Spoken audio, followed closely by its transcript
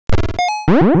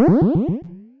And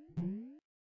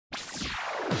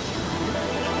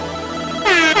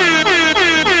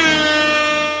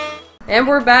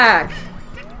we're back.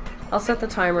 I'll set the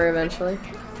timer eventually,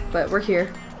 but we're here.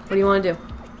 What do you want to do?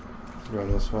 Go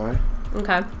this way.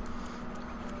 Okay.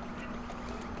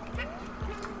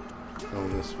 Go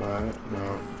this way.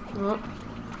 No. Oh.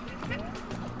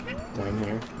 Down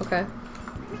here. Okay.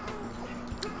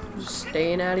 Just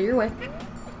staying out of your way.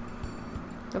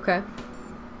 Okay.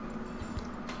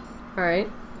 Alright.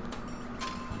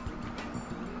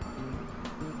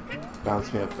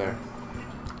 Bounce me up there.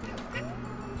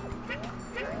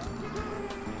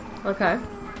 Okay.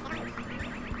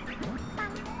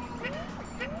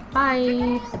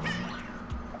 Bye.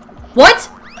 What?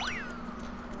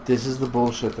 This is the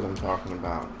bullshit that I'm talking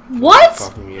about. What?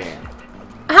 Fucking yeah.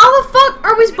 How the fuck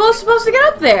are we supposed to get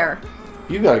up there?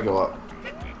 You gotta go up.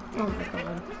 Oh my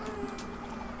god.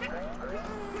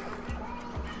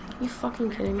 You fucking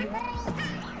kidding me?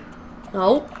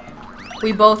 No.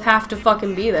 We both have to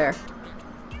fucking be there.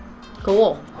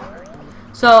 Cool.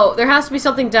 So, there has to be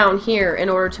something down here in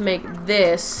order to make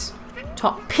this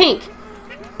pink.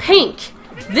 Pink.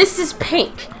 This is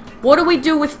pink. What do we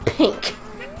do with pink?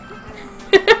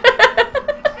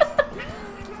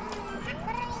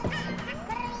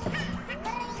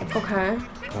 Okay.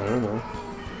 I don't know.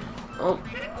 Oh.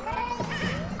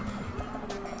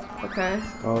 Okay.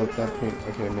 Oh, that pink.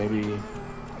 Okay, maybe.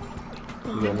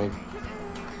 Yeah, maybe.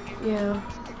 Yeah.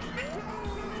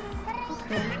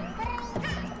 Okay.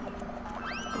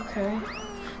 Okay.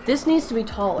 This needs to be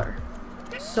taller.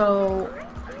 So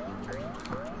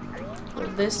will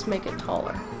this make it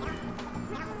taller?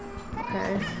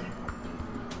 Okay.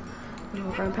 And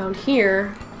we'll ground pound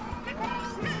here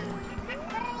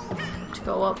to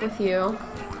go up with you.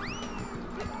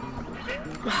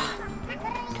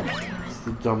 It's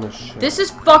the dumbest shit. This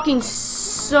is fucking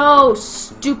so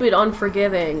stupid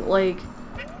unforgiving. Like,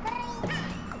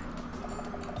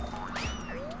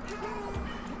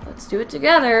 let's do it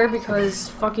together because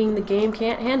fucking the game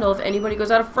can't handle if anybody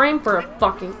goes out of frame for a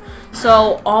fucking...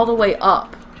 So, all the way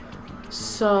up.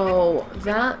 So,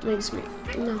 that makes me...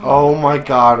 No. Oh my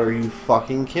god, are you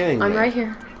fucking kidding me? I'm right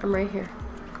here. I'm right here.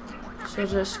 So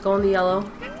just go in the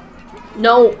yellow.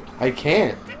 No! I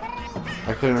can't.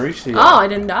 I couldn't reach the yellow. Oh, I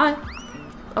didn't die.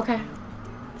 Okay.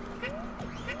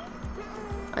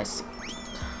 I see.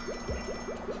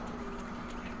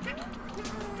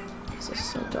 This is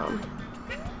so dumb.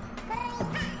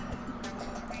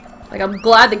 Like, I'm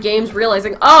glad the game's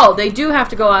realizing, oh, they do have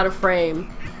to go out of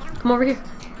frame. Come over here.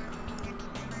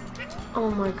 Oh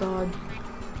my god.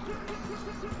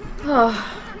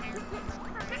 Oh.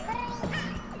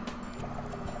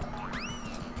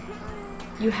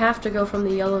 You have to go from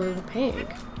the yellow to the pink.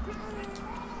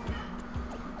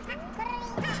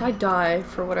 If I die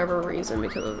for whatever reason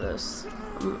because of this,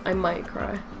 I might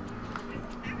cry.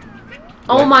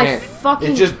 Oh my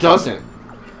fucking... It just doesn't.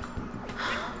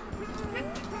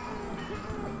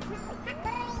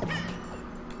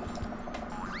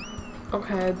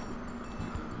 Okay.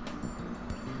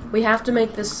 We have to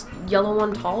make this yellow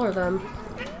one taller then.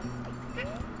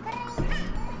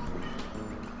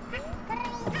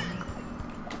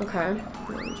 Okay.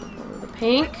 Jump over the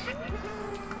pink.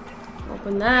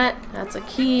 Open that. That's a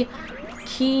key.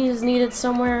 Key is needed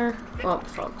somewhere. Oh,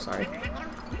 fuck, sorry.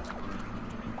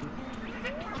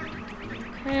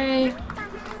 Okay.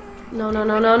 No, no,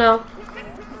 no, no, no.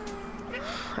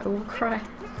 I will cry.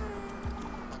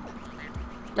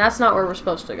 That's not where we're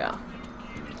supposed to go.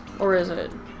 Or is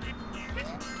it?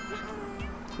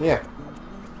 Yeah.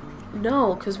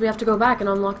 No, because we have to go back and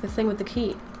unlock the thing with the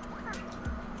key.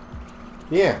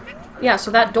 Yeah. Yeah,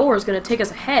 so that door is going to take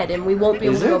us ahead and we won't be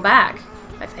able to go back.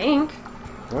 I think.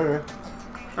 Alright.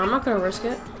 I'm not going to risk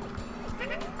it.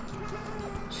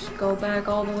 Just go back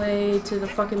all the way to the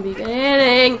fucking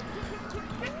beginning.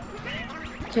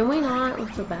 Can we not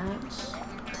with the bats?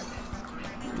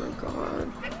 Oh my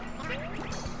god.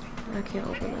 I can't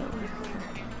open that one.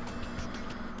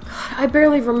 God, I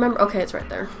barely remember. Okay, it's right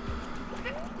there.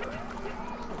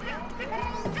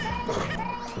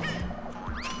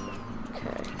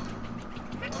 Okay.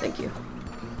 Thank you.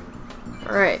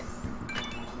 Alright.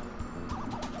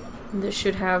 This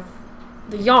should have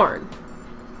the yarn.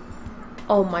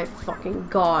 Oh my fucking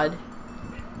god.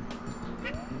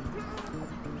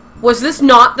 Was this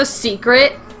not the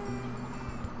secret?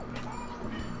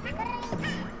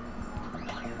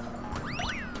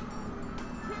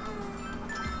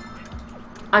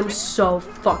 I'm so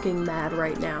fucking mad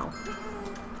right now.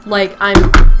 Like, I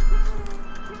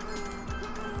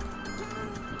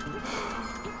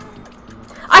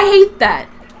hate that.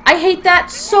 I hate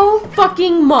that so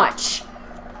fucking much.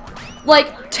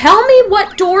 Like, tell me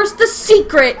what door's the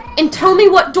secret, and tell me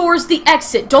what door's the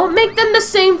exit. Don't make them the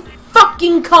same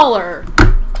fucking color.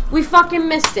 We fucking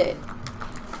missed it.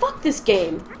 Fuck this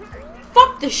game.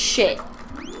 Fuck this shit.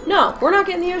 No, we're not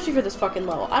getting the Yoshi for this fucking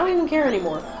level. I don't even care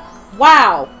anymore.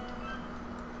 Wow.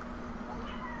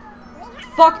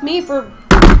 Fuck me for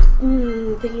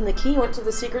thinking the key went to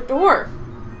the secret door.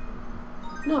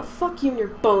 No, fuck you and your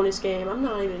bonus game. I'm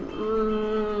not even...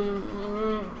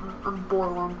 I'm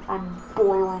boiling. I'm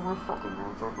boiling my fucking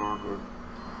mouth.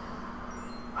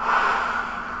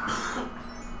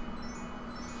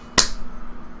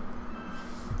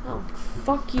 Oh,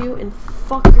 fuck you and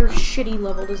fuck your shitty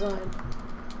level design.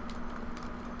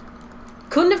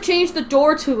 Couldn't have changed the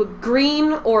door to a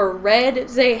green or a red.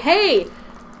 Say, hey,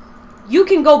 you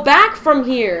can go back from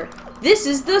here. This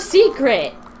is the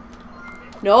secret.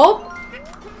 Nope.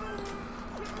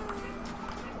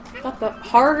 Thought the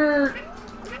harder...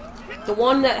 The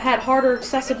one that had harder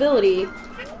accessibility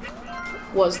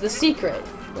was the secret.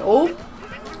 Nope.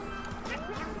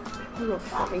 I'm gonna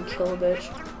fucking kill a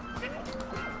bitch.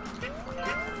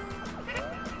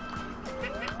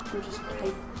 I'm just...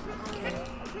 okay.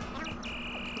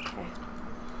 Okay.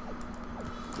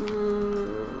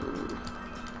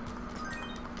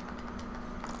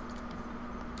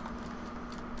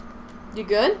 You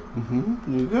good?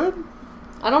 Mm-hmm. You good?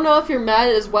 I don't know if you're mad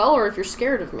as well or if you're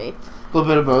scared of me. A little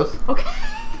bit of both. Okay.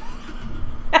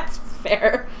 That's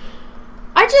fair.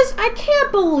 I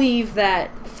can't believe that.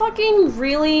 Fucking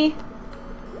really?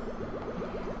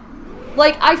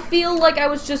 Like, I feel like I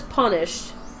was just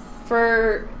punished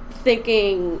for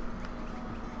thinking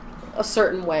a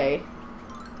certain way.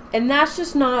 And that's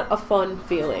just not a fun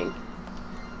feeling.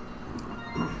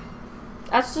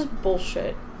 That's just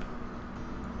bullshit.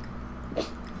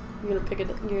 You're gonna pick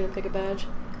a badge?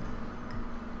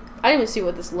 I didn't even see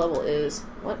what this level is.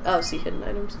 What? Oh, see hidden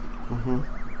items. Mm-hmm.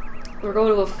 We're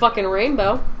going to a fucking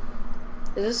rainbow.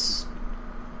 Is this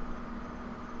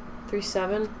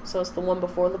 3-7? So it's the one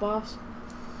before the boss?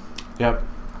 Yep.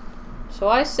 So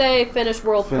I say finish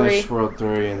World 3. Finish World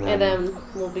 3 and then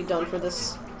we'll be done for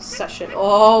this session.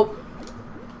 Oh!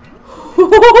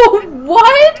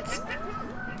 What?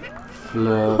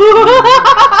 Flip.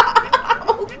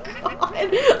 Oh god!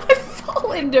 I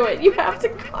fall into it. You have to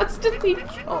constantly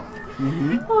jump.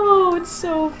 Mm-hmm. Oh, it's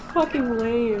so fucking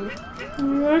lame.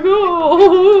 Here I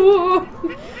go.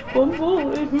 I'm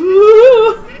falling.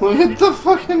 Look at the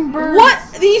fucking birds. What?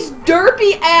 These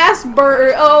derpy ass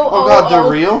birds. Oh god,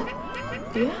 they're real?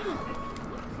 Yeah.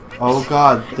 Oh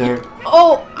god, they're...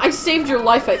 Oh, I saved your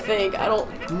life, I think. I don't...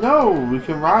 No, we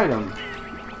can ride them.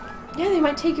 Yeah, they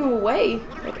might take you away.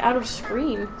 Like, out of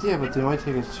screen. Yeah, but they might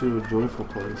take us to a joyful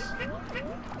place.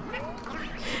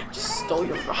 Just stole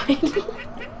your ride.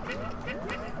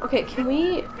 Okay, can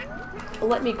we...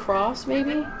 let me cross,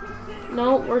 maybe?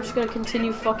 No, we're just gonna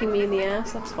continue fucking me in the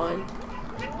ass. That's fine.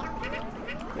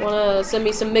 Wanna send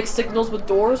me some mixed signals with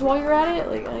doors while you're at it?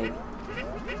 Like, I...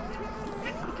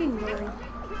 fucking yarn.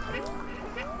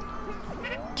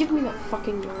 Give me that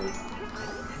fucking yarn.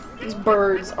 These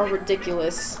birds are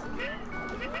ridiculous.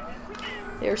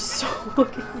 They are so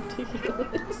fucking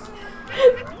ridiculous.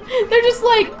 They're just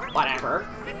like, whatever.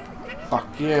 Fuck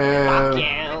yeah. Fuck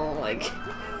you. Like...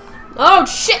 Oh,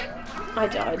 shit! I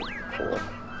died. Cool.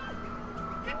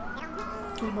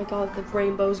 Oh my god, the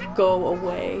rainbows go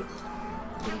away.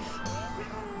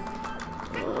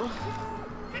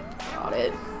 Got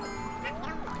it.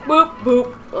 Boop,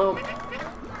 boop. Oh.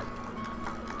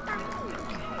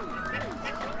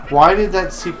 Why did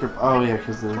that secret... Oh yeah,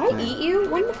 because the... Did I eat you?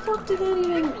 When the fuck did that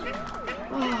even...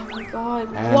 Oh my god.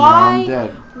 And why? now I'm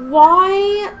dead.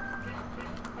 Why?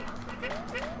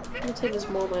 I'm gonna take this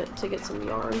moment to get some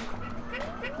yarn.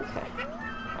 Okay.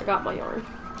 I got my yarn.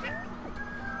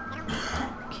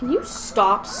 Can you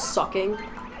stop sucking?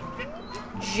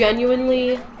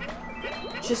 Genuinely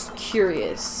just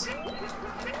curious.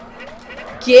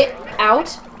 Get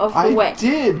out of the way. I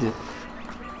did!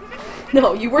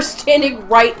 No, you were standing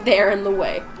right there in the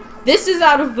way. This is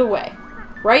out of the way.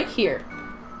 Right here.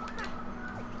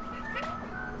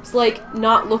 It's like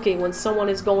not looking when someone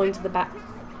is going to the back.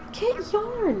 Get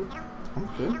yarn.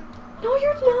 Okay. No,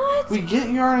 you're not. We get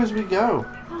yarn as we go.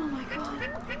 Oh my god.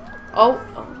 Oh,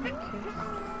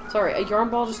 okay. Sorry, a yarn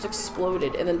ball just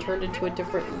exploded and then turned into a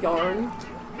different yarn.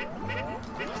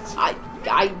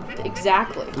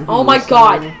 Exactly. Oh my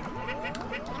god.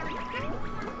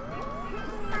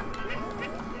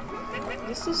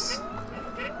 This is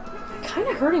kind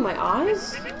of hurting my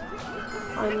eyes.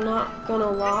 I'm not gonna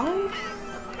lie.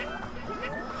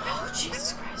 Oh,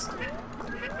 Jesus Christ.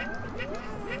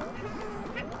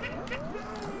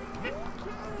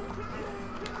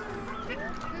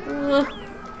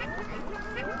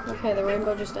 Okay, the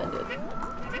rainbow just ended.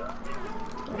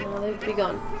 And now they've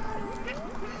begun.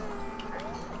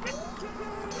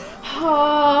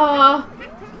 Ah!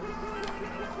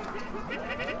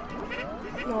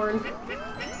 Yarn.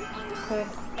 Okay.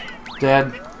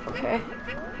 Dead. Okay.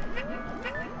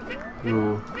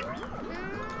 Ooh.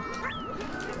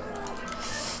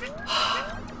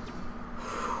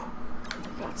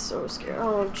 Got so scared.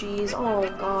 Oh, jeez. Oh,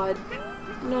 God.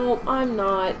 No, I'm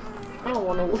not. I don't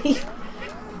want to leave.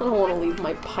 I don't want to leave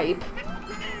my pipe.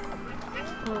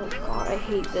 Oh, God. I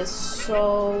hate this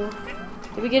so...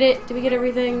 Did we get it? Did we get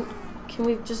everything? Can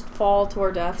we just fall to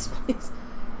our deaths, please?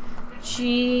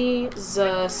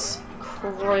 Jesus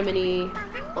criminy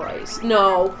Christ.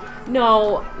 No.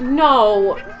 No.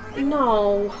 No.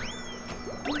 No.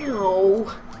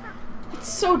 No. It's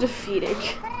so defeating.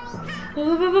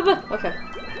 Okay.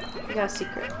 I got a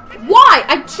secret. Why?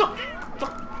 I just...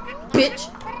 Bitch!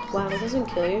 Wow, that doesn't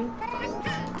kill you.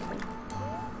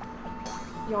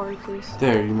 Yarn, please.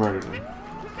 There, you murdered him.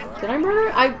 Did I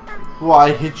murder? Well,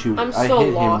 I hit you. I'm I so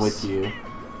hit lost. him with you.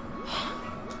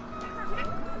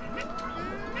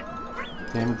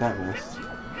 Damn it, that missed.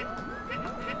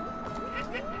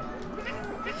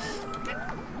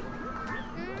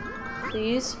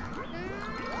 Please.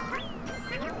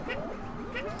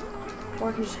 Or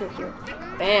I can just go here.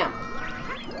 Bam!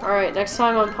 Alright, next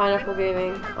time on Pineapple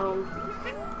Gaming,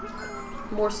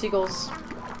 more seagulls.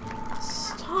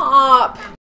 Stop!